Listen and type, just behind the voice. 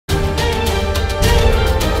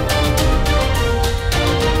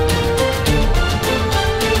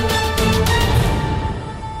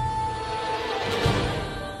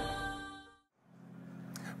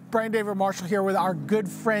Brian David Marshall here with our good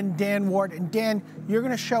friend Dan Ward. And Dan, you're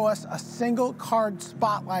going to show us a single card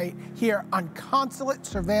spotlight here on Consulate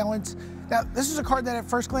Surveillance. Now, this is a card that at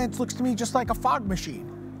first glance looks to me just like a fog machine.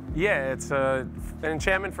 Yeah, it's an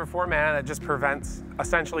enchantment for 4 mana that just prevents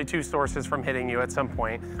essentially 2 sources from hitting you at some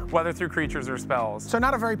point, whether through creatures or spells. So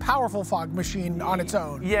not a very powerful fog machine on its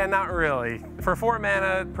own. Yeah, not really. For 4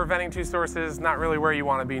 mana, preventing 2 sources, not really where you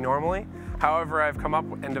want to be normally. However, I've come up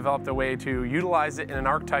and developed a way to utilize it in an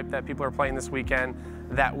archetype that people are playing this weekend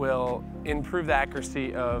that will improve the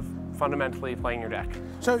accuracy of fundamentally playing your deck.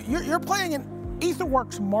 So you're playing an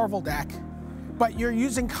Aetherworks Marvel deck, but you're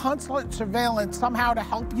using Consulate Surveillance somehow to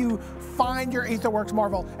help you find your Aetherworks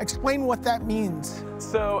Marvel. Explain what that means.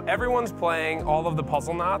 So everyone's playing all of the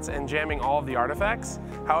puzzle knots and jamming all of the artifacts.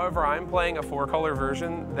 However, I'm playing a 4-color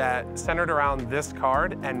version that centered around this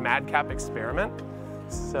card and Madcap Experiment.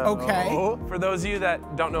 So, okay. For those of you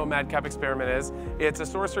that don't know what Madcap Experiment is, it's a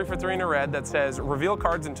sorcery for 3 and a red that says reveal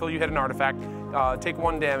cards until you hit an artifact, take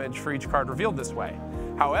 1 damage for each card revealed this way.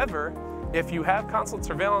 However, if you have Consulate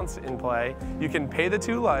Surveillance in play, you can pay the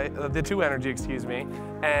 2 energy, excuse me,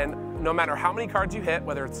 and no matter how many cards you hit,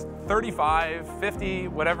 whether it's 35, 50,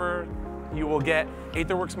 whatever, you will get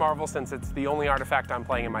Aetherworks Marvel since it's the only artifact I'm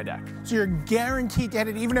playing in my deck. So you're guaranteed to hit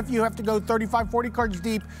it, even if you have to go 35, 40 cards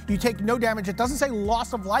deep, you take no damage. It doesn't say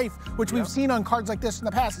loss of life, which we've seen on cards like this in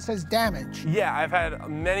the past. It says damage. Yeah, I've had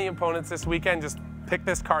many opponents this weekend just pick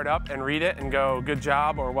this card up and read it and go, good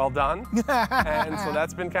job or well done. And so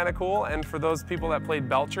that's been kind of cool. And for those people that played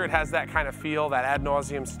Belcher, it has that kind of feel, that ad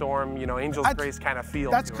nauseum storm, you know, Angel's Grace kind of feel.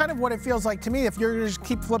 That's kind of what it feels like to me if you're just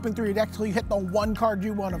keep flipping through your deck till you hit the 1 card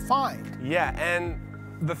you want to find. Yeah, and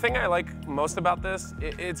the thing I like most about this,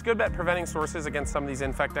 it's good at preventing sources against some of these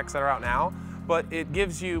infect decks that are out now, but it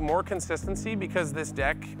gives you more consistency because this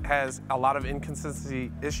deck has a lot of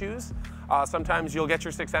inconsistency issues. Sometimes you'll get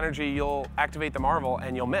your 6 energy, you'll activate the Marvel,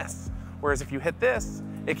 and you'll miss. Whereas if you hit this,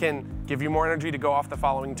 it can give you more energy to go off the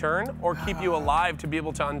following turn, or keep you alive to be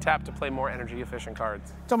able to untap to play more energy-efficient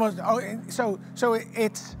cards. It's almost, so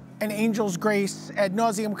it's an Angel's Grace ad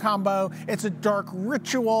nauseum combo. It's a dark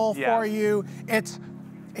ritual for you. It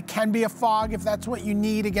can be a fog if that's what you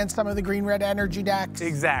need against some of the green-red energy decks.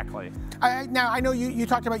 Exactly. Now, I know you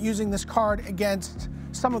talked about using this card against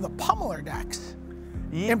some of the pummeler decks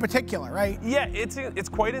in particular, right? Yeah, it's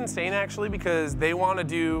quite insane actually because they want to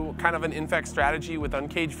do kind of an infect strategy with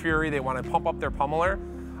Uncaged Fury. They want to pump up their pummeler,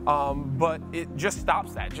 but it just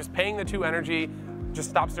stops that. Just paying the 2 energy just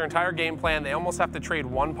stops their entire game plan. They almost have to trade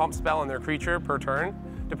 1 pump spell in their creature per turn,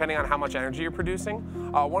 depending on how much energy you're producing.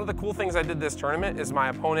 One of the cool things I did this tournament is my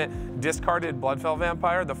opponent discarded Bloodfell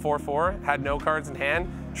Vampire, the 4/4, had no cards in hand,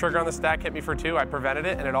 trigger on the stack, hit me for 2, I prevented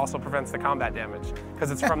it, and it also prevents the combat damage,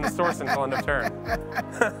 because it's from the source until end of turn.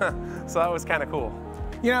 So that was kind of cool.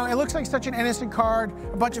 You know, it looks like such an innocent card,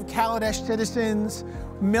 a bunch of Kaladesh citizens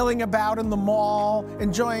milling about in the mall,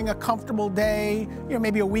 enjoying a comfortable day, you know,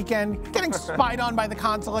 maybe a weekend, getting spied on by the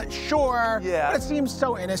consulate, sure, but it seems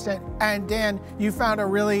so innocent. And Dan, you found a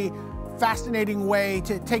really fascinating way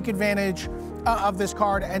to take advantage of this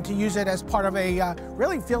card and to use it as part of a,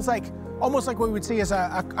 really feels like, almost like what we would see as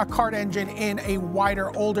a card engine in a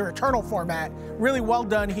wider, older Eternal format. Really well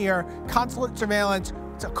done here. Consulate Surveillance,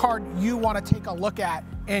 it's a card you want to take a look at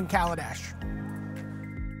in Kaladesh.